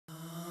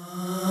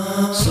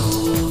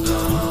Soul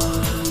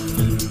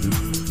Garden.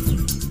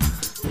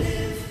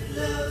 Live,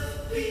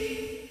 love,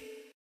 be.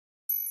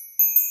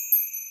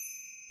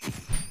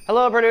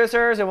 Hello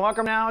producers, and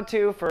welcome now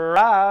to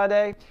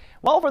Friday.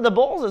 Well, for the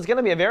bulls, it's going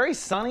to be a very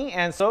sunny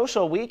and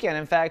social weekend.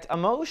 In fact,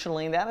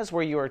 emotionally, that is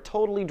where you are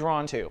totally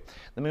drawn to.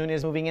 The moon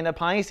is moving into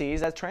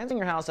Pisces. That's transiting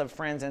your house of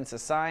friends and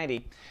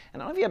society.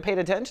 And I don't know if you have paid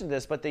attention to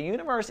this, but the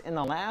universe in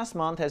the last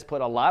month has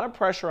put a lot of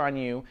pressure on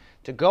you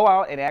to go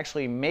out and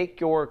actually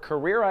make your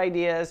career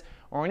ideas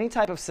or any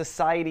type of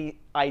society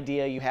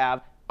idea you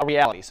have a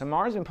reality. So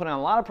Mars has been putting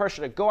a lot of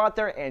pressure to go out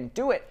there and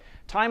do it.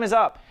 Time is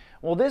up.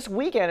 Well, this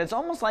weekend, it's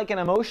almost like an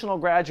emotional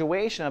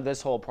graduation of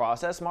this whole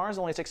process. Mars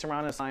only sticks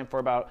around in a sign for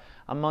about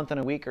a month and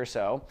a week or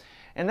so.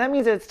 And that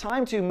means it's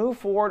time to move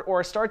forward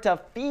or start to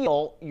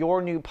feel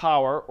your new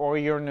power or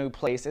your new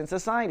place in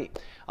society.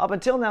 Up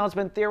until now, it's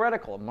been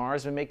theoretical.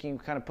 Mars has been making you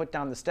kind of put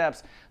down the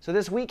steps. So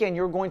this weekend,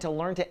 you're going to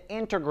learn to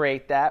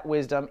integrate that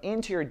wisdom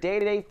into your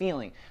day-to-day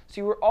feeling.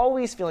 So you were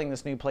always feeling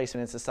this new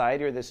placement in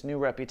society or this new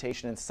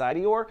reputation in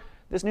society or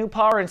this new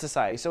power in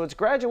society. So it's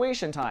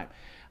graduation time.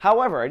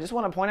 However, I just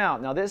want to point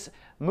out, now this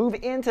move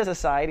into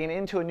society and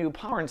into a new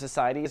power in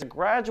society is a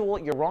gradual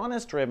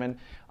Uranus-driven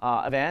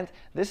event.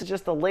 This is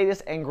just the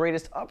latest and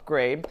greatest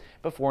upgrade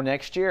before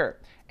next year.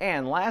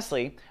 And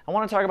lastly, I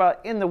want to talk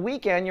about in the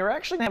weekend, you're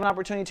actually going to have an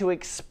opportunity to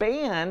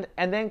expand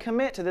and then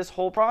commit to this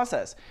whole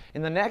process.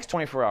 In the next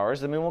 24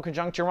 hours, the moon will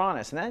conjunct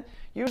Uranus, and that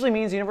usually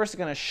means the universe is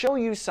going to show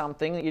you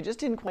something that you just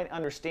didn't quite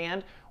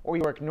understand or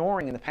you were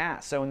ignoring in the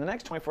past. So in the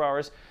next 24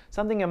 hours,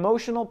 something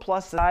emotional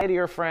plus society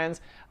or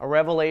friends, a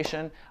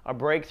revelation, a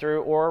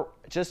breakthrough, or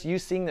just you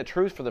seeing the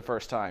truth for the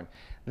first time.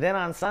 Then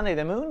on Sunday,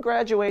 the moon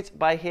graduates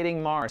by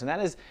hitting Mars, and that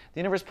is the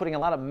universe putting a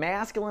lot of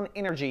masculine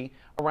energy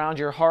around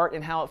your heart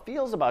and how it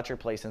feels about your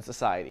place in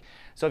society.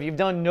 So if you've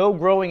done no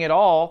growing at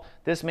all,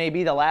 this may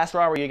be the last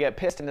hour where you get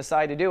pissed and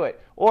decide to do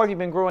it. Or if you've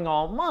been growing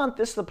all month,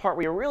 this is the part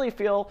where you really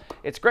feel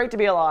it's great to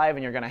be alive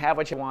and you're going to have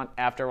what you want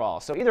after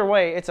all. So either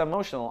way, it's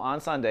emotional on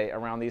Sunday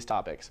around these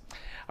topics.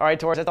 All right,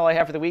 Taurus, that's all I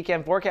have for the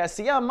weekend forecast.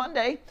 See you on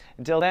Monday.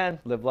 Until then,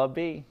 live, love,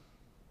 be.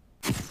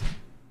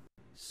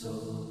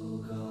 Soul